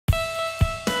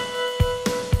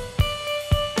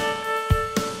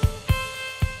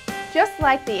Just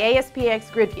like the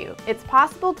ASPxGridView, it's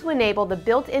possible to enable the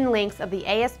built-in links of the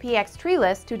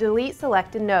ASPxTreeList to delete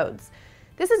selected nodes.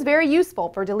 This is very useful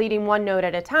for deleting one node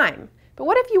at a time. But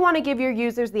what if you want to give your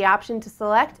users the option to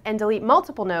select and delete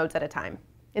multiple nodes at a time?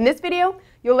 In this video,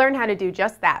 you'll learn how to do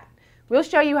just that. We'll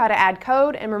show you how to add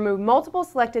code and remove multiple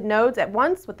selected nodes at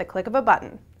once with the click of a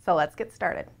button. So let's get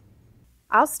started.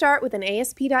 I'll start with an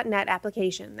ASP.NET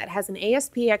application that has an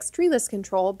ASPxTreeList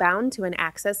control bound to an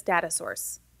access data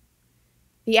source.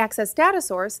 The access data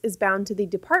source is bound to the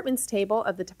departments table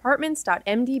of the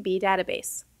departments.mdb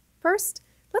database. First,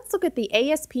 let's look at the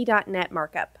ASP.NET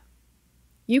markup.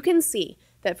 You can see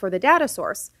that for the data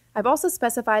source, I've also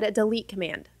specified a delete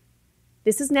command.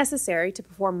 This is necessary to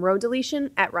perform row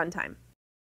deletion at runtime.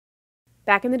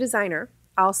 Back in the designer,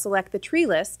 I'll select the tree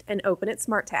list and open its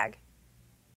smart tag.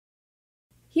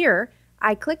 Here,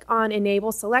 I click on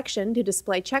Enable Selection to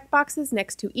display checkboxes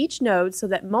next to each node so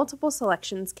that multiple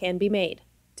selections can be made.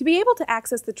 To be able to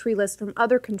access the tree list from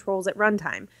other controls at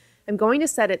runtime, I'm going to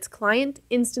set its client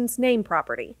instance name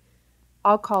property.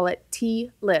 I'll call it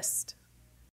TList.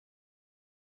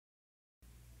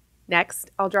 Next,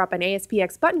 I'll drop an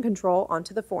ASPX button control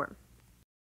onto the form.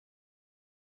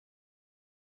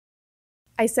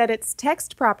 I set its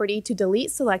text property to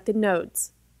delete selected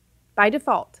nodes. By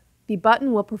default, the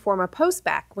button will perform a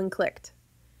postback when clicked.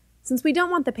 Since we don't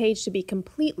want the page to be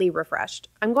completely refreshed,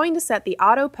 I'm going to set the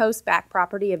auto postback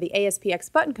property of the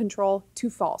ASPX button control to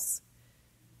false.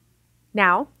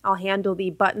 Now, I'll handle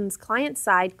the button's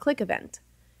client-side click event.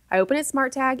 I open its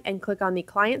smart tag and click on the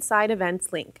client-side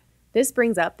events link. This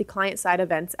brings up the client-side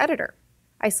events editor.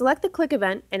 I select the click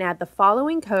event and add the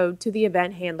following code to the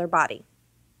event handler body.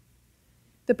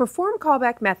 The perform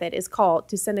callback method is called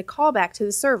to send a callback to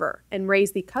the server and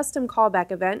raise the custom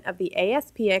callback event of the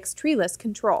ASPxTreeList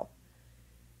control.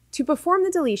 To perform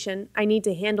the deletion, I need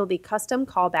to handle the custom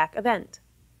callback event.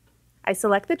 I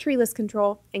select the TreeList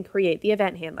control and create the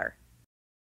event handler.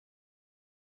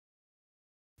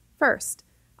 First,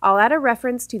 I'll add a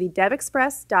reference to the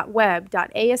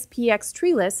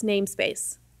DevExpress.web.ASPxTreeList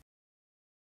namespace.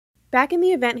 Back in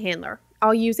the event handler,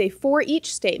 I'll use a for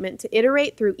each statement to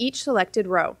iterate through each selected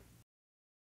row.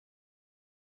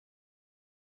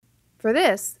 For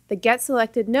this, the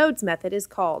getSelectedNodes method is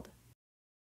called.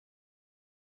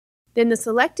 Then the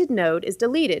selected node is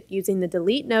deleted using the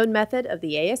deleteNode method of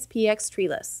the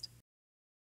ASPxTreeList.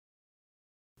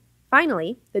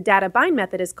 Finally, the dataBind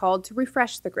method is called to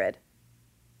refresh the grid.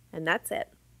 And that's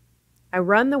it. I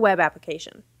run the web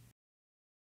application.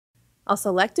 I'll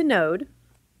select a node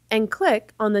and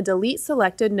click on the Delete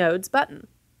Selected Nodes button.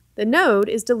 The node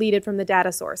is deleted from the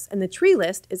data source and the tree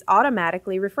list is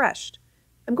automatically refreshed.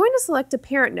 I'm going to select a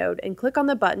parent node and click on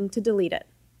the button to delete it.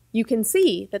 You can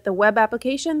see that the web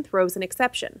application throws an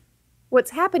exception.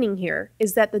 What's happening here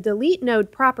is that the delete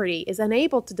node property is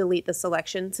unable to delete the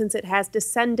selection since it has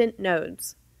descendant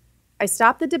nodes. I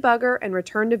stop the debugger and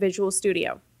return to Visual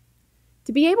Studio.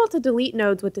 To be able to delete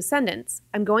nodes with descendants,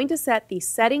 I'm going to set the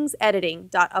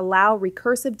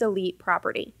settingsEditing.AllowRecursiveDelete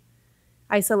property.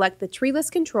 I select the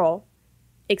TreeList control,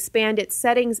 expand its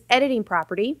settings editing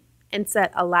property, and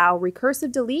set Allow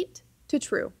Recursive Delete to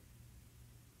true.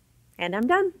 And I'm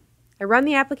done. I run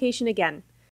the application again.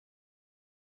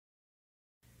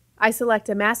 I select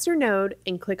a master node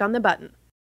and click on the button.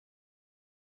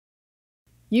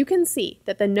 You can see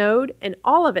that the node and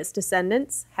all of its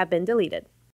descendants have been deleted.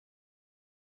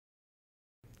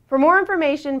 For more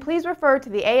information, please refer to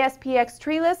the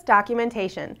ASPxTreeList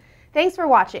documentation. Thanks for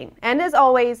watching, and as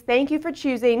always, thank you for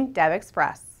choosing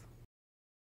DevExpress.